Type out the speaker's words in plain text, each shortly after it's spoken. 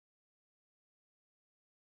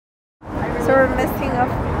So we're missing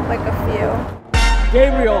like a few.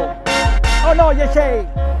 Gabriel. Oh no, Yashay.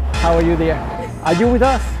 How are you there? Are you with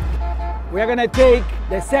us? We are going to take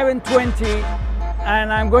the 720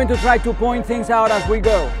 and I'm going to try to point things out as we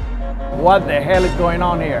go. What the hell is going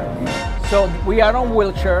on here? So we are on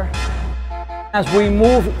Wilshire. As we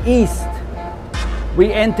move east,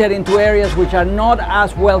 we enter into areas which are not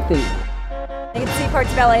as wealthy. You can see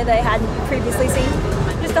parts of LA that I hadn't previously seen.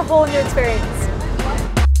 Just a whole new experience.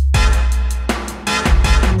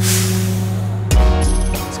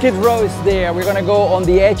 Skid Row is there. We're going to go on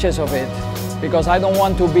the edges of it because I don't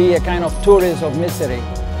want to be a kind of tourist of misery.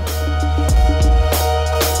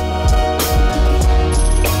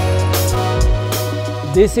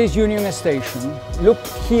 This is Union Station. Look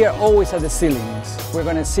here always at the ceilings. We're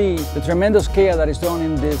going to see the tremendous care that is done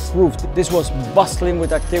in this roof. This was bustling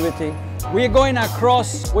with activity. We're going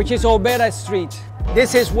across, which is Olvera Street.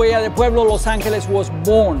 This is where the Pueblo Los Angeles was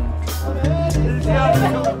born.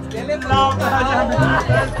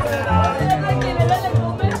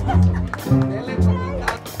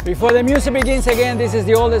 Before the music begins again, this is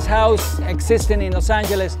the oldest house existing in Los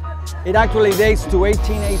Angeles. It actually dates to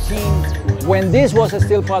 1818, when this was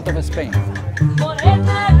still part of Spain.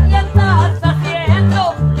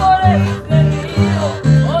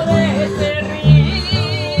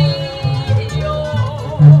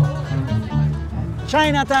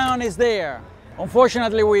 Chinatown is there.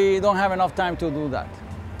 Unfortunately, we don't have enough time to do that.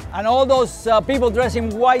 And all those people dressed in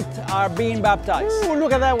white are being baptized. Ooh,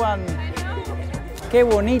 look at that one. Qué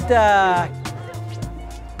bonita.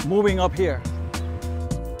 Moving up here.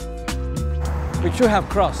 We should have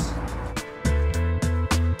crossed.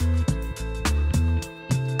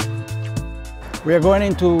 We are going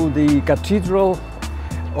into the Cathedral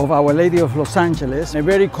of Our Lady of Los Angeles, a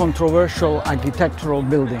very controversial architectural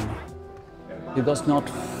building. It does not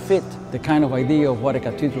fit the kind of idea of what a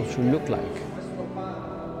cathedral should look like.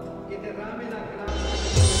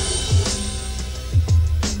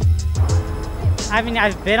 I mean,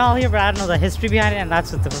 I've been all here, but I don't know the history behind it, and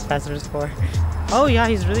that's what the professor is for. Oh yeah,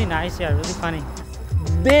 he's really nice, yeah, really funny.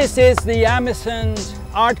 This is the Amazon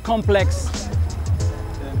Art Complex,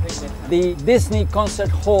 the Disney Concert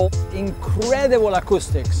Hall. Incredible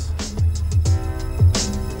acoustics.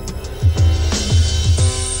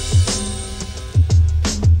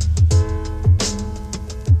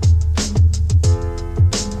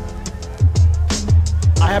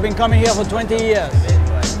 I have been coming here for 20 years.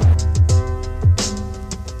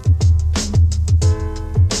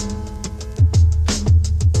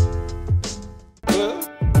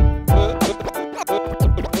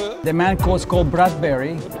 The man was called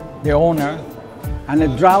Bradbury, the owner, and a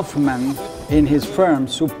draughtsman in his firm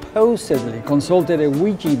supposedly consulted a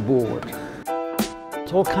Ouija board.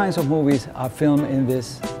 All kinds of movies are filmed in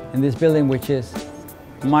this building, which is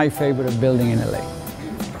my favorite building in LA.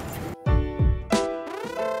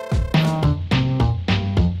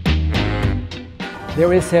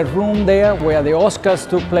 There is a room there where the Oscars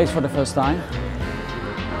took place for the first time.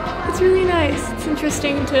 It's really nice. It's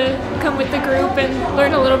interesting to come with the group and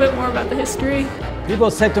learn a little bit more about the history. People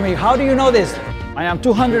said to me, "How do you know this?" I am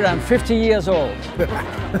 250 years old.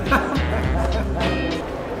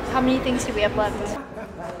 How many things do we have left?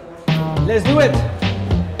 Let's do it.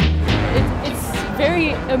 It's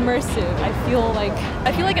very immersive. I feel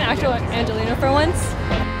like an actual Angelina for once.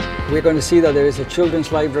 We're going to see that there is a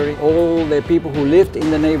children's library. All the people who lived in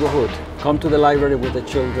the neighborhood come to the library with the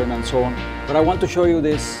children and so on. But I want to show you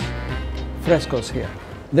these frescoes here.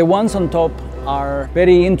 The ones on top are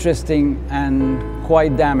very interesting and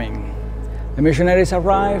quite damning. The missionaries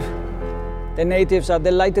arrive. The natives are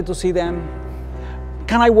delighted to see them.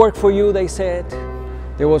 "Can I work for you?" they said.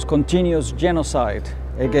 There was continuous genocide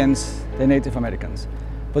against the Native Americans.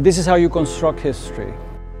 But this is how you construct history.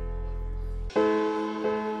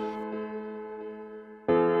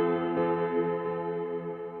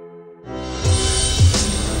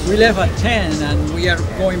 We left at 10 and we are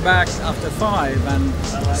going back after 5 and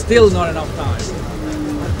still not enough time.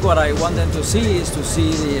 What I want them to see is to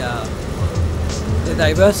see the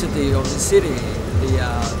diversity of the city,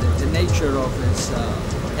 the nature of its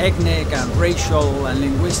ethnic and racial and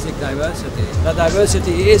linguistic diversity. That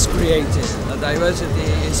diversity is creative. That diversity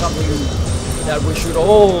is something that we should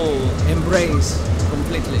all embrace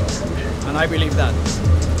completely. And I believe that.